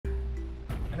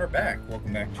we're back.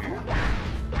 Welcome back to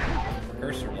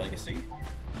Precursor Legacy.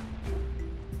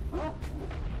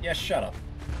 Yeah, shut up.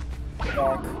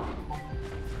 Dog.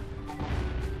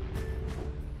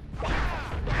 I'll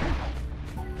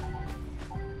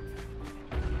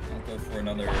go for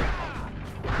another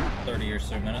 30 or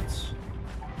so minutes.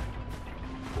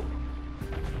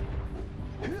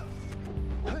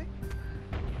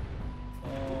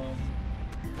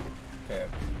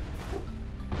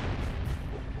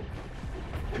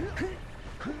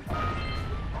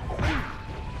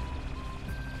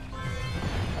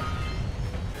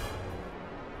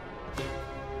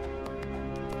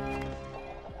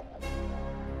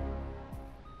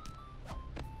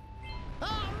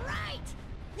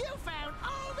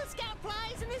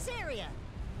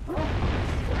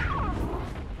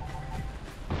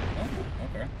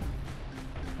 Okay.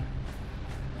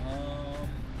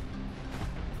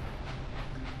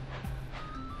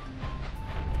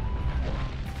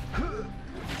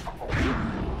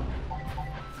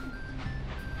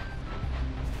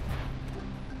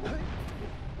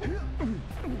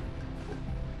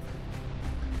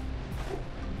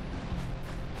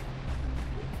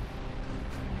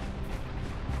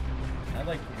 I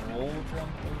like roll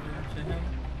jump over to him.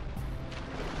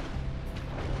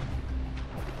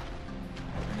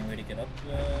 Any way to get up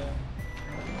the...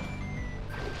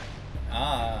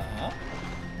 Yeah,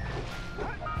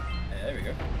 there we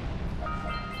go.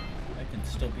 I can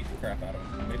still beat the crap out of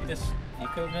him. Maybe this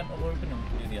eco vent will open and we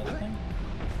can do the other thing?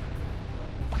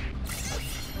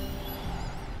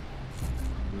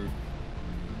 Rude.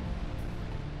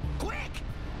 Quick!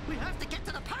 We have to get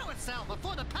to the power cell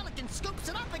before the Pelican scoops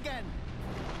it up again!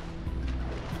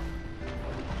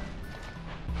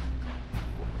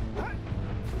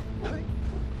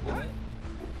 What?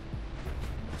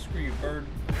 Screw you, bird.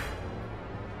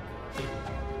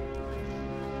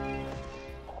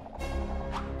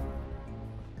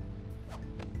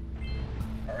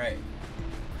 Alright.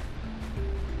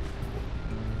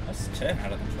 That's 10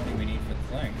 out of the 20 we need for the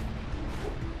thing.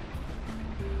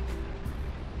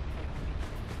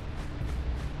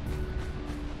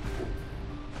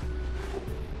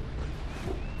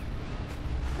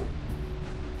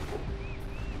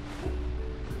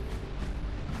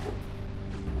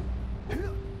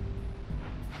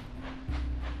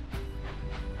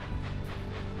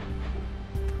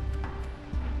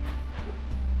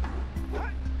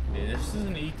 This is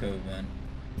an eco vent.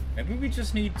 Maybe we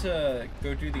just need to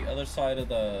go do the other side of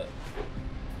the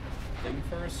thing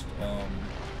first.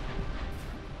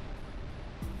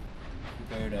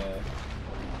 Go to...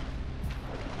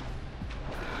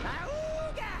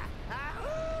 Auga!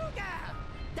 Auga!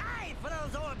 Dive for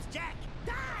those orbs, Jak!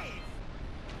 Dive!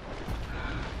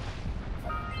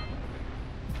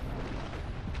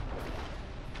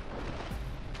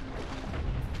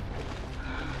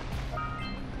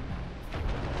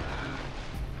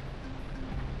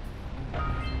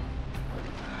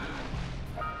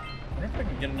 I wonder if I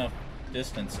can get enough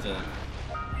distance to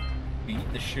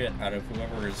beat the shit out of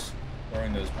whoever is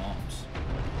throwing those bombs.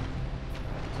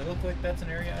 Does it look like that's an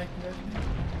area I can go to?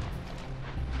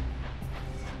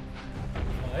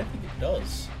 Oh, I think it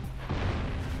does.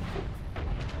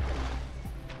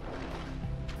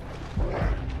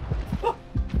 Oh!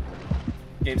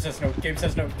 Game says no, game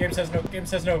says no, game says no, game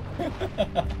says no.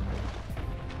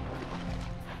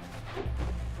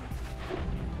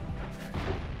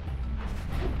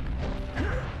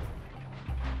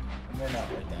 We're not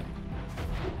right then.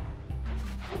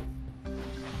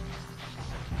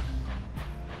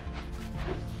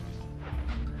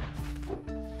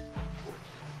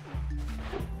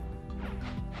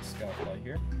 Scoutfly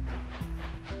here.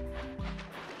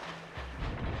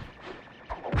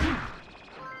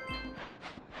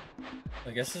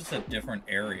 I guess it's a different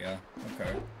area.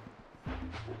 Okay.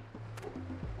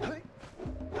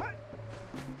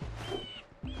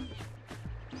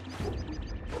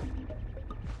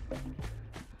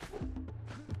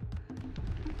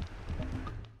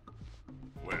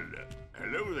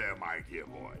 Hello there, my dear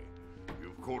boy.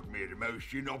 You've caught me at a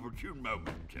most inopportune moment.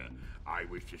 I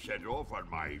was to set off on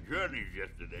my journeys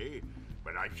yesterday,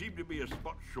 but I seem to be a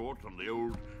spot short on the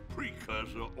old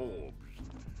Precursor orbs.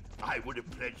 I would have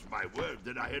pledged my word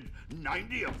that I had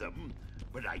 90 of them,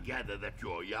 but I gather that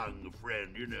your young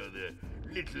friend, you know, the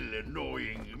little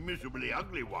annoying, miserably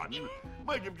ugly one,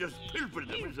 might have just pilfered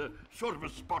them as a sort of a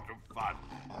spot of fun.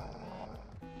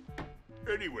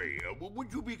 Anyway,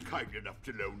 would you be kind enough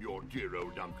to loan your dear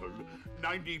old uncle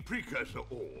 90 Precursor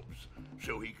orbs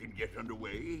so he can get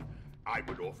underway? I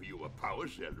would offer you a power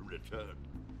cell in return.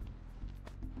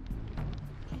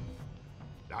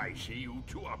 I see you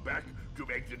two are back to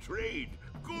make the trade.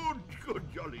 Good,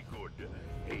 jolly good.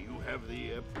 Hey, you have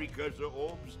the precursor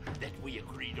orbs that we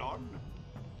agreed on?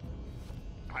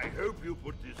 I hope you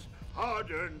put this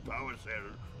hard-earned power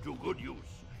cell to good use.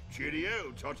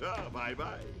 Cheerio, ta-ta,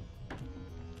 bye-bye.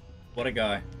 What a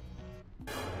guy.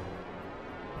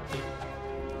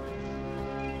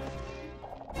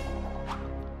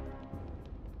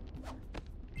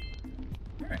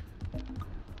 Alright.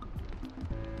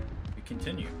 We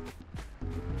continue.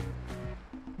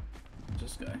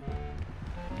 This guy.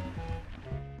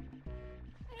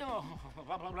 No,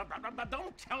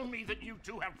 don't tell me that you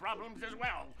two have problems as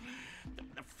well.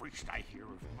 The first I hear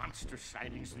of monster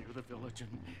sightings near the village,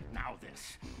 and now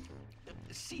this.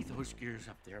 See those gears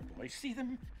up there, boys? See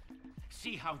them?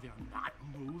 See how they're not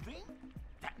moving?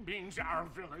 That means our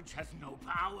village has no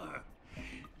power.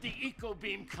 The eco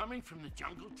beam coming from the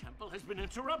jungle temple has been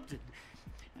interrupted.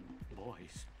 And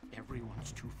boys,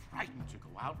 everyone's too frightened to go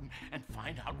out and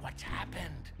find out what's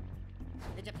happened.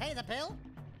 Did you pay the bill?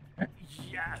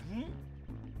 Yeah.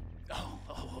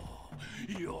 Oh,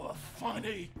 you're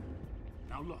funny.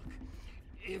 Now look,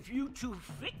 if you two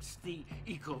fix the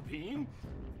eco beam,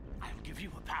 I'll give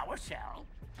you a power cell.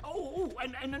 Oh,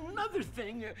 and another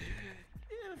thing, if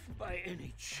by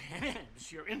any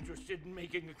chance you're interested in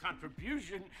making a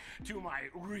contribution to my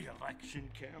re-election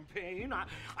campaign, I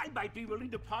might be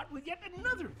willing to part with yet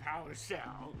another power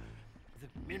cell. The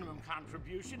minimum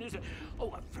contribution is a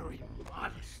very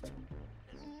modest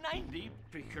 90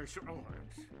 precursor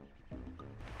orbs.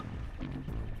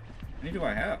 How many do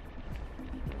I have?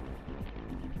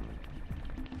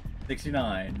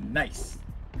 69. Nice.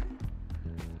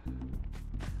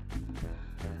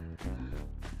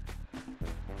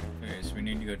 Okay, so we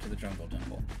need to go to the jungle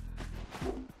temple.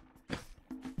 Is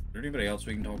there anybody else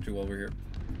we can talk to while we're here?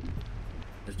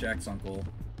 There's Jack's uncle.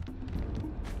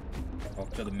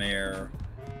 Talk to the mayor.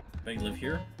 They live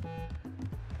here?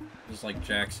 This is like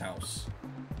Jack's house.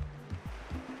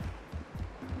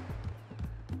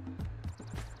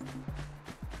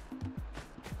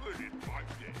 Well, in my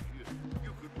day,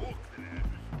 you could walk there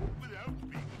without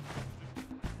being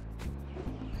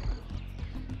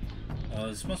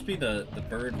This must be the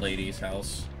bird lady's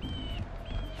house.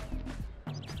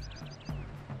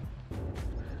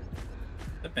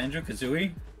 The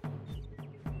Banjo-Kazooie?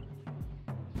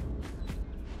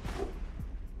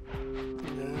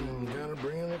 Gotta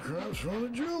bring in the crops from the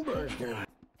June basket.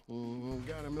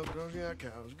 Gotta milk those yak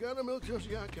cows. Gotta milk those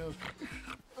yak cows.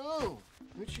 Oh,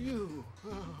 it's you.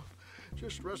 Oh,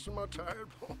 just resting my tired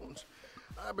bones.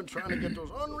 I've been trying to get those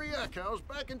ornery yak cows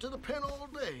back into the pen all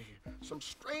day. Some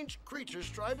strange creatures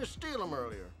tried to steal them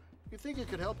earlier. You think you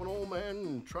could help an old man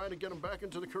and try to get them back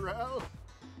into the corral?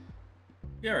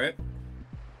 Yeah, right.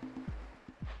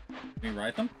 Can we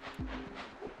ride them?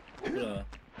 You know,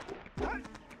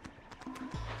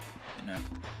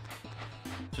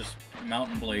 just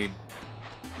mountain blade.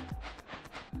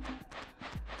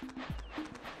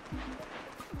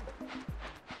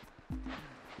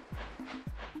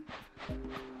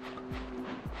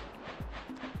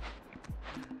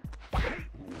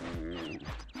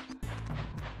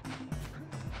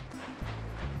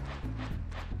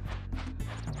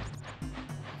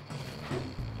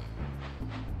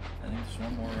 I think there's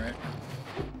one more, right?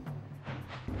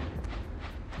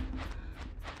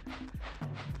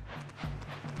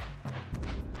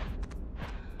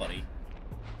 Buddy.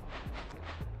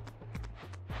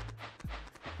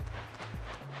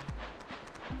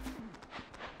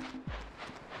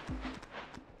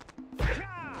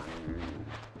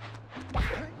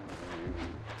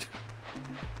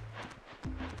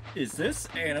 Is this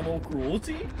animal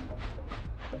cruelty?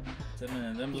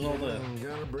 Them's all the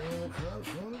Gotta bring in the crops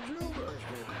from the June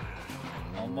basket.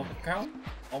 almost a cow?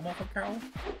 Almost a cow?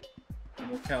 One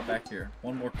more cow back here.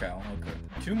 One more cow. Okay.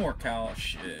 Two more cow.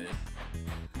 Shit.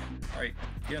 Alright,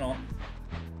 get on.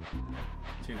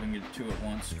 See if we can get two at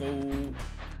once. Go.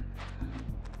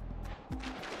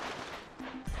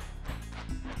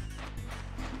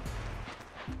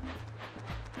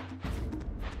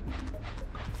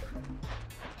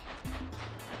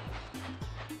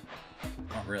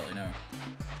 Not really, no.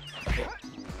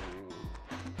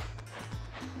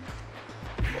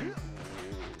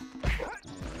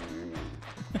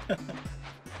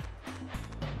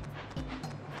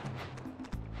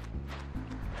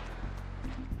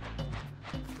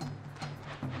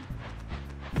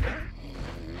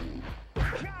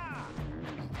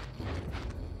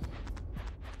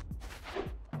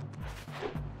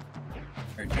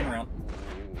 Alright, turn around.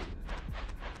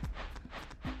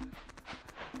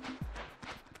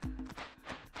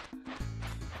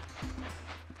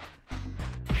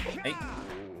 Hey.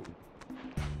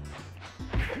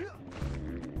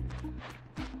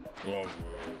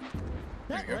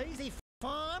 That lazy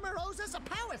farmer owes us a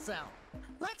power cell.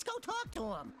 Let's go talk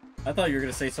to him. I thought you were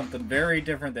gonna say something very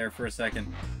different there for a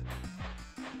second.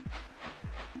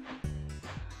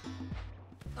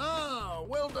 Ah,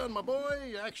 well done, my boy.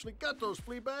 You actually got those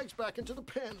flea bags back into the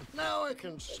pen. Now I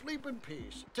can sleep in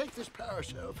peace. Take this power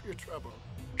cell for your trouble.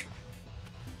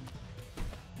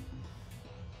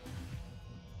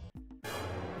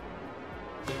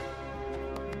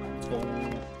 Let's go.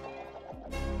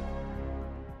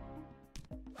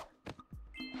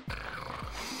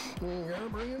 Gotta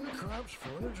bring in the crops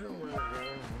for the drum.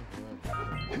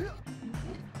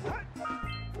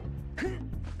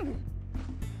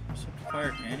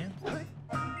 Fire Canyon?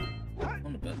 I'm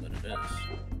gonna bet that it is.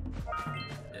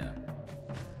 Yeah.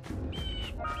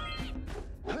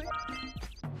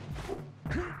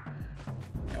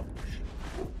 Ouch.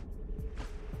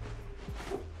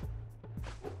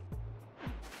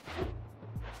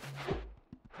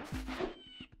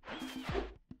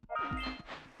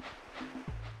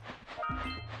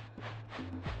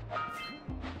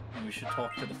 We should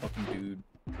talk to the fucking dude.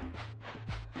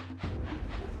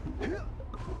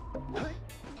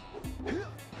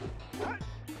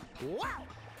 Wow!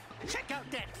 Check out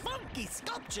that funky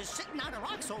sculpture sitting on the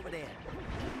rocks over there.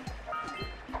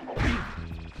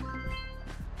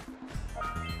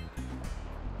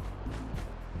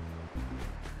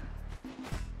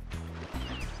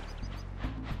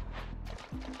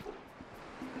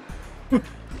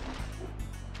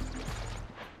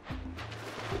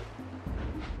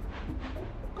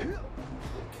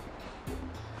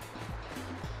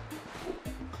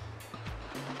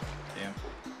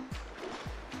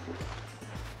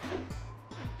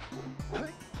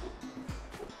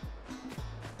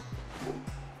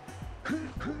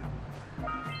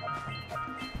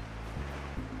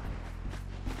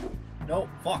 No,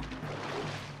 fuck.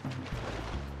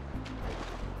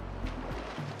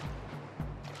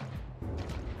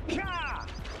 Yeah!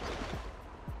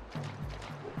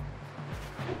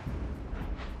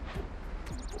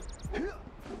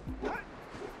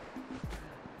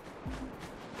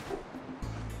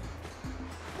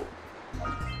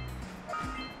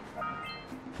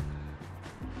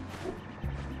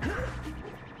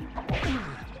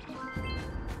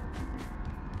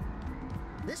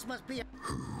 This must be a...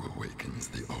 Who awakens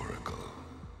the oracle?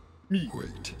 Me.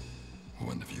 Wait,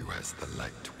 one of you has the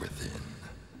light within.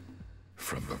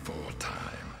 From before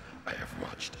time, I have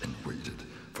watched and waited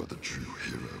for the true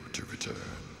hero to return.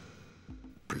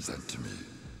 Present to me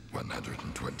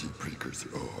 120 precursor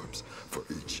orbs for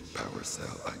each power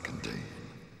cell I contain.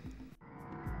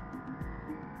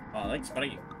 Oh, thanks,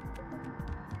 buddy.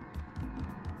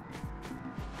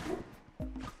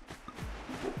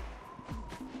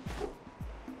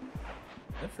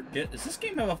 I forget, does this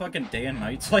game have a fucking day and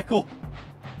night cycle?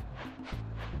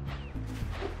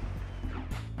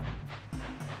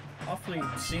 Awfully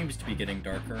seems to be getting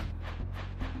darker.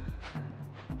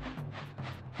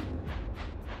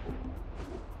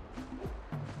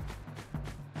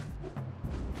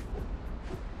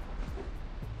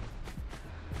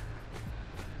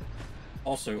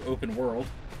 Also, open world.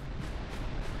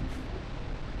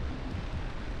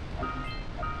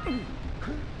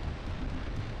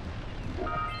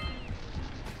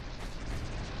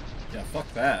 Yeah,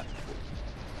 fuck that.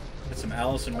 That's some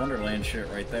Alice in Wonderland shit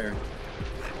right there.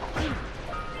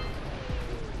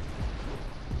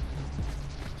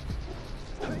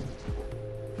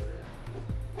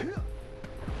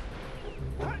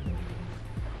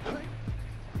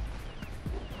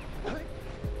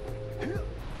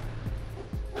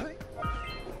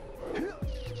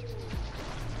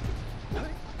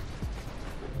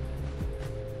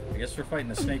 I guess we're fighting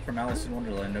the snake from Alice in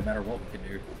Wonderland no matter what we can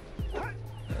do.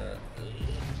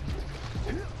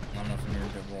 Not enough of a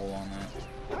good roll on that.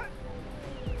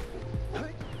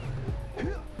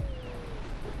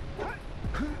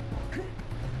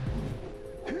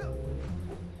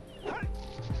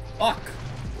 Fuck!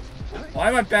 Why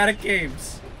am I bad at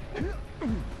games?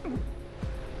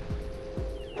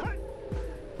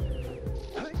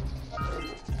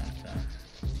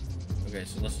 Okay,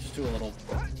 so let's just do a little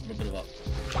bit of up.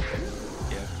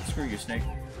 Yeah, screw you, snake.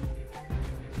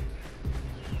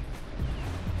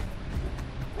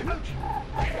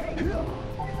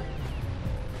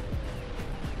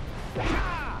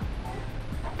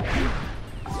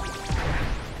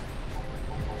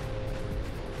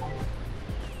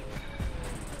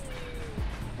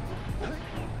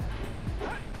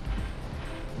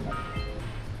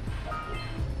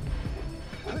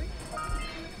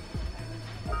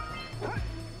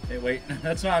 Hey, wait,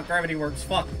 that's not how gravity works.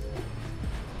 Fuck.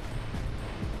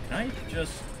 Can I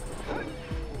just...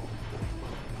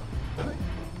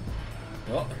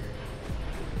 Oh.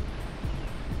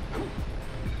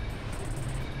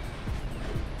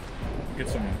 Get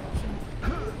some.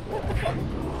 What the fuck?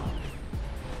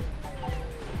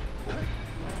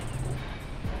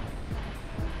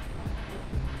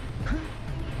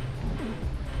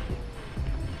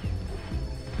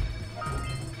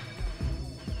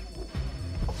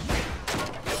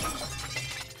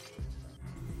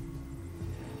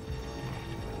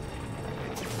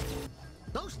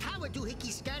 Those tower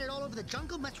doohickeys scattered all over the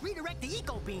jungle must redirect the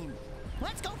eco beam.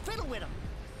 Let's go fiddle with them.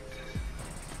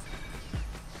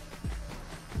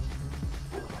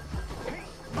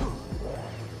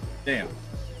 Damn.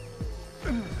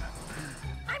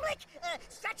 I'm like,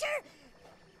 stretcher?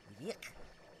 Yuck.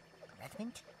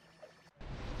 Redmond?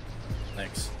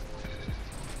 Thanks.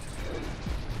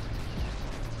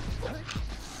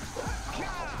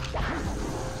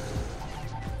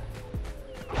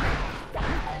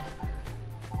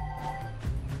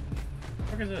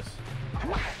 What is this?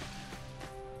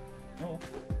 Oh.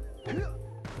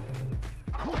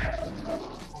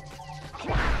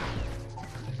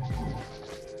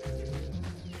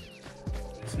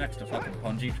 It's next to fucking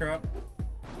Punji Trap.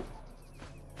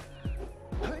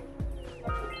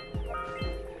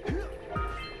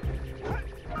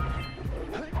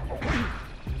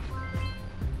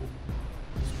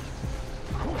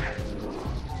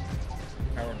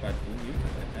 Powered by Blue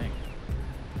Eucalypt, I think.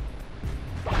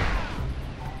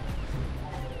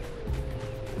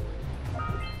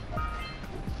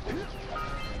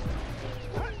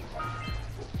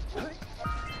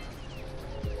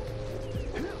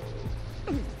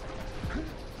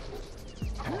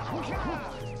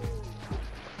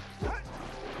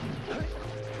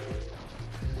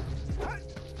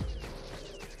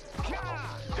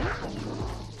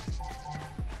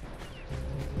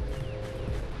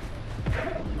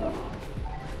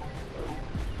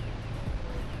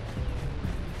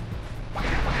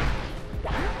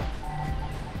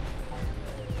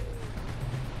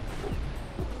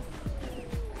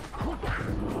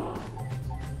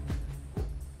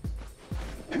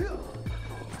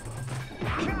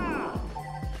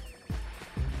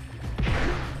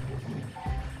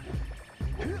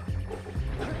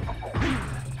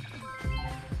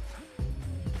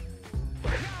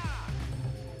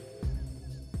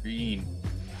 Green.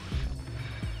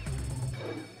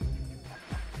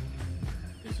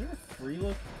 Is there a free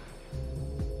look?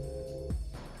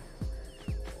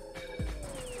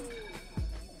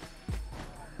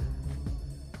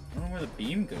 I don't know where the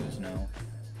beam goes now.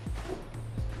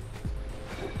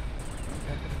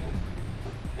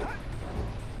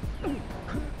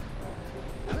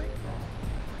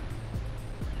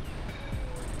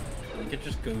 I think it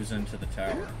just goes into the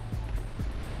tower.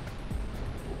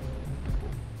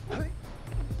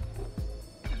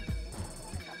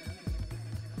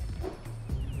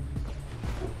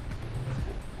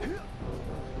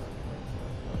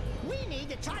 We need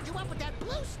to charge you up with that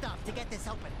blue stuff to get this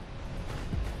open.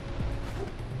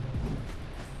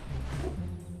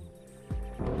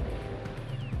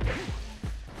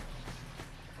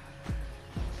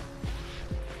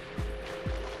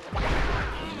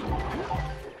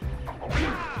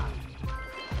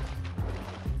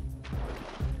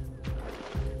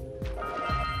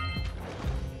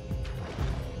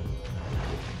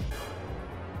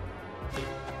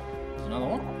 Another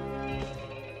one?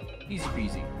 Easy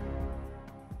peasy.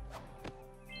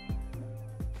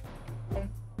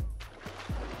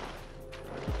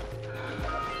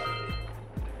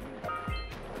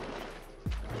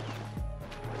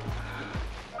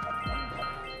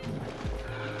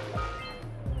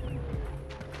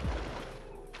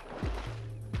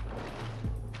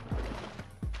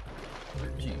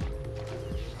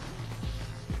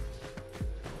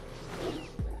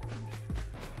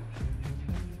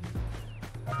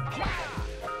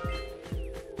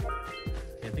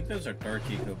 I think those are dark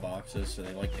eco boxes, so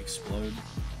they like explode.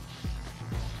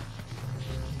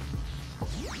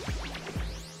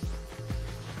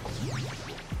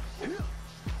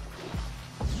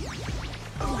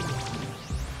 I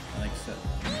think so.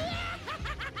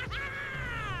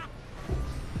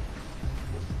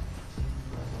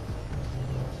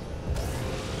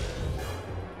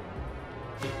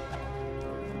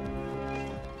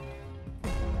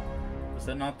 Is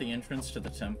that not the entrance to the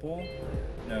temple?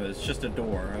 No, it's just a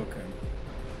door. Okay.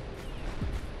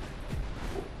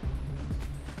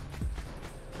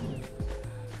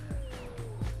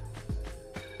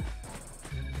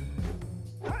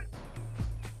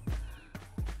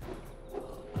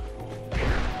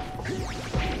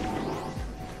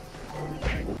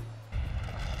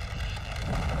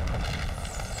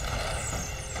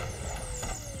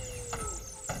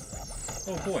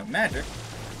 Oh boy, magic.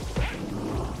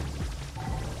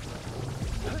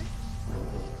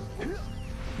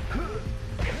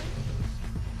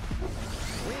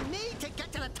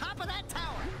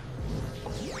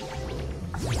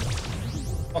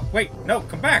 Oh, wait, no,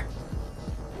 come back!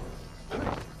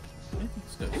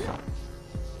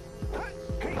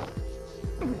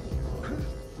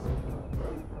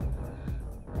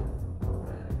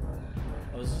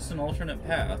 Oh, is this an alternate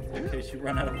path in case you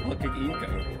run out of fucking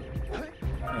ego?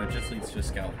 No, it just leads to a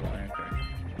scout fly, okay.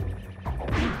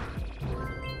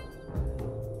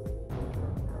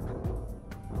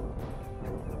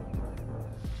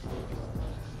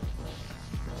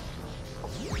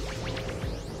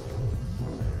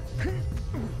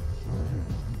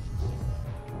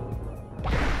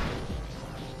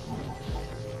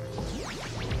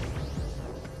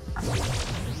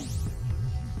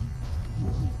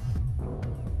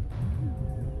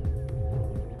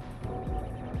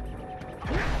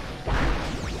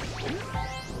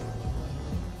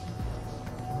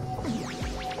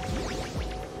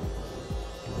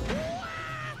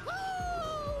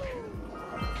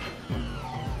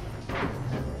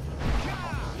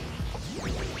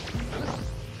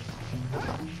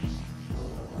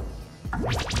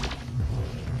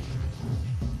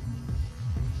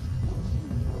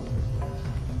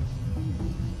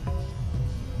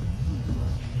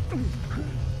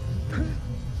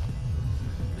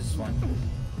 This is fine.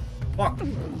 Fuck!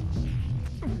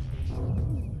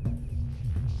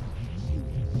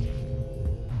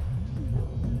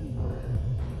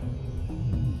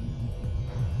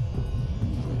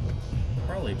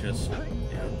 Probably just... yeah.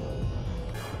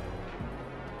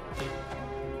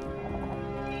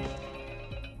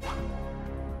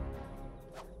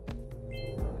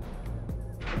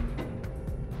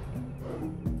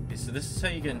 Okay, so this is how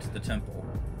you get into the temple.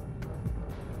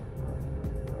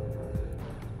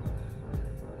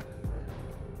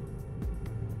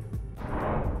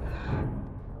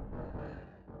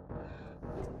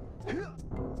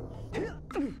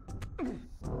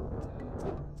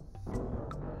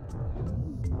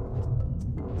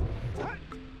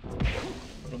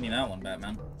 What do you mean that one,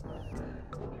 Batman?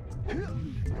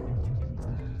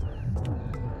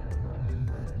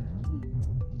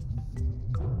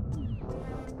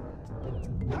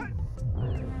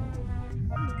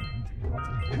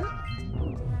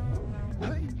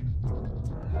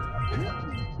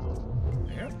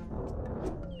 Yep.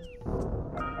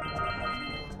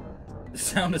 The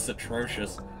sound is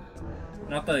atrocious.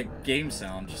 Not the game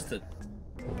sound, just the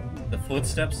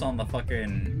footsteps on the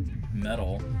fucking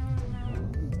metal.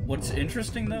 What's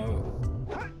interesting though,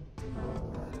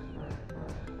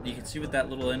 you can see with that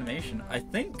little animation, I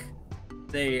think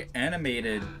they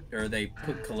animated, or they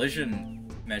put collision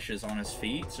meshes on his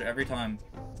feet, so every time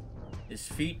his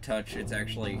feet touch, it's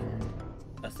actually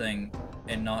a thing,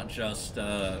 and not just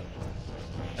a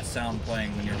sound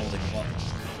playing when you're holding a button.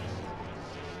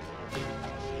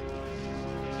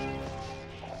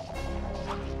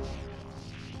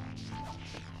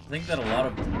 I think that a lot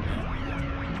of...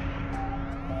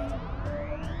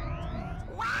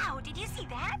 Wow, did you see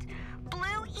that?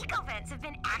 Blue eco-vents have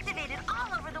been activated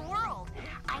all over the world.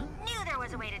 I knew there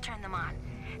was a way to turn them on.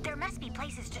 There must be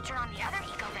places to turn on the other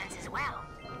eco-vents as well.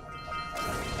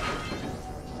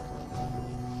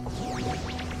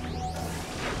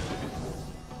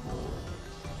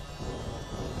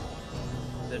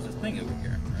 There's a thing over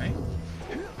here, right?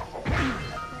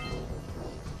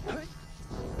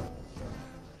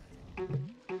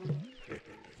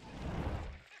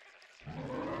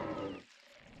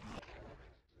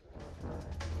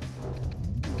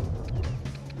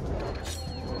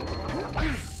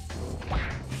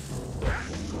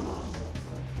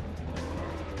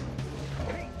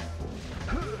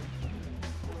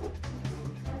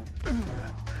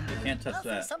 Can't touch I'll say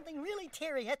that. something really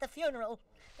teary at the funeral.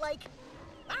 Like,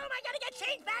 how am I gonna get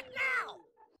changed back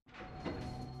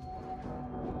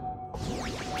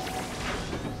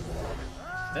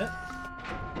Eh?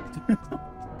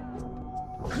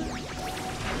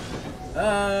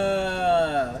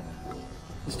 now?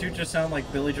 This dude just sound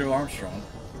like Billy Joe Armstrong,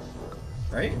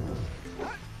 right?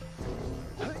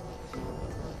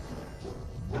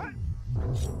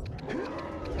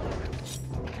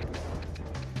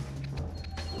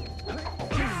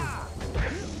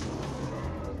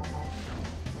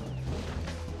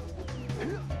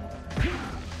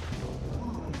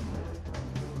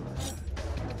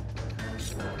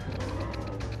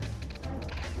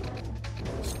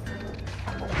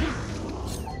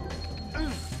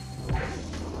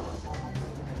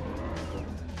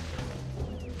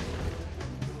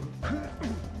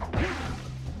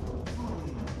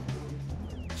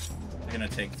 Gonna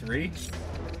take 3.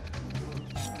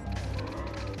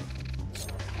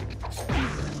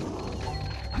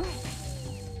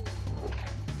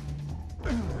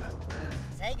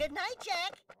 Say goodnight,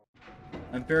 Jak.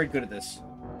 I'm very good at this.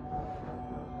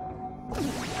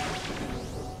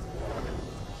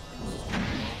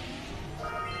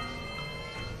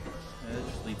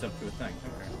 leads up to a thing.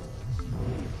 Okay.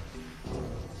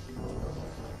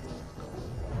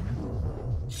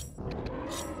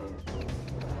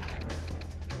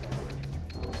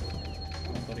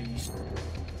 Buddy.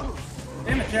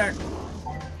 Damn it, Jak!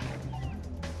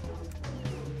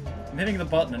 I'm hitting the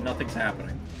button and nothing's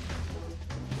happening.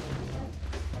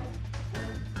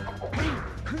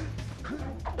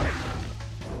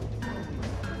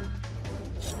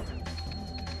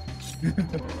 There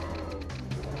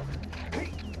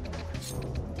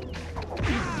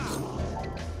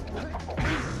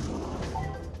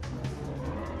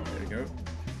we go.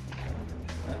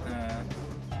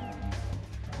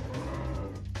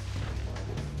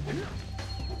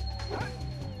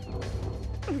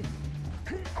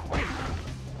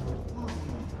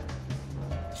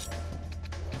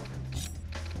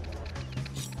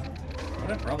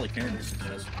 What I probably can do is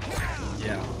just...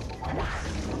 yeah.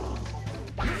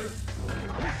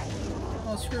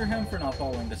 Well, screw him for not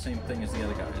following the same thing as the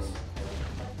other guys.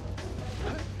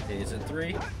 Okay, is it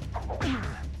 3?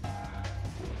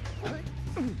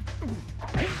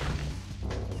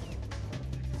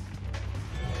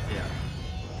 Yeah.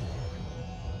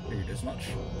 Figured as much.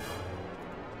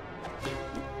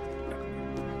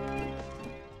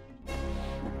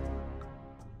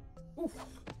 Oof.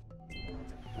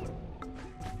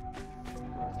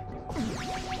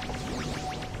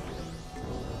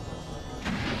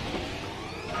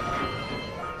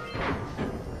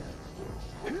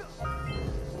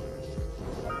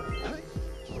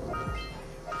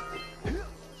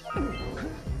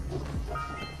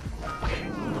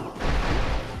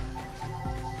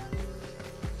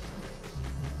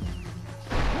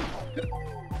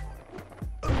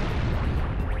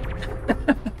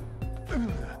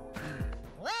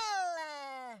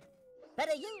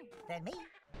 Better you than me.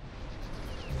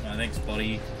 Thanks,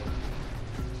 buddy.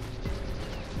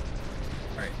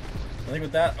 Alright. I think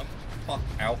with that, I'm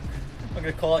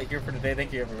gonna call it here for today.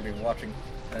 Thank you everybody for watching.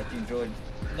 If you enjoyed,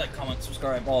 like, comment,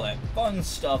 subscribe, all that fun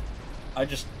stuff. I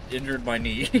just injured my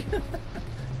knee.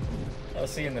 I'll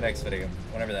see you in the next video,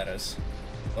 whenever that is.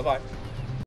 Bye-bye.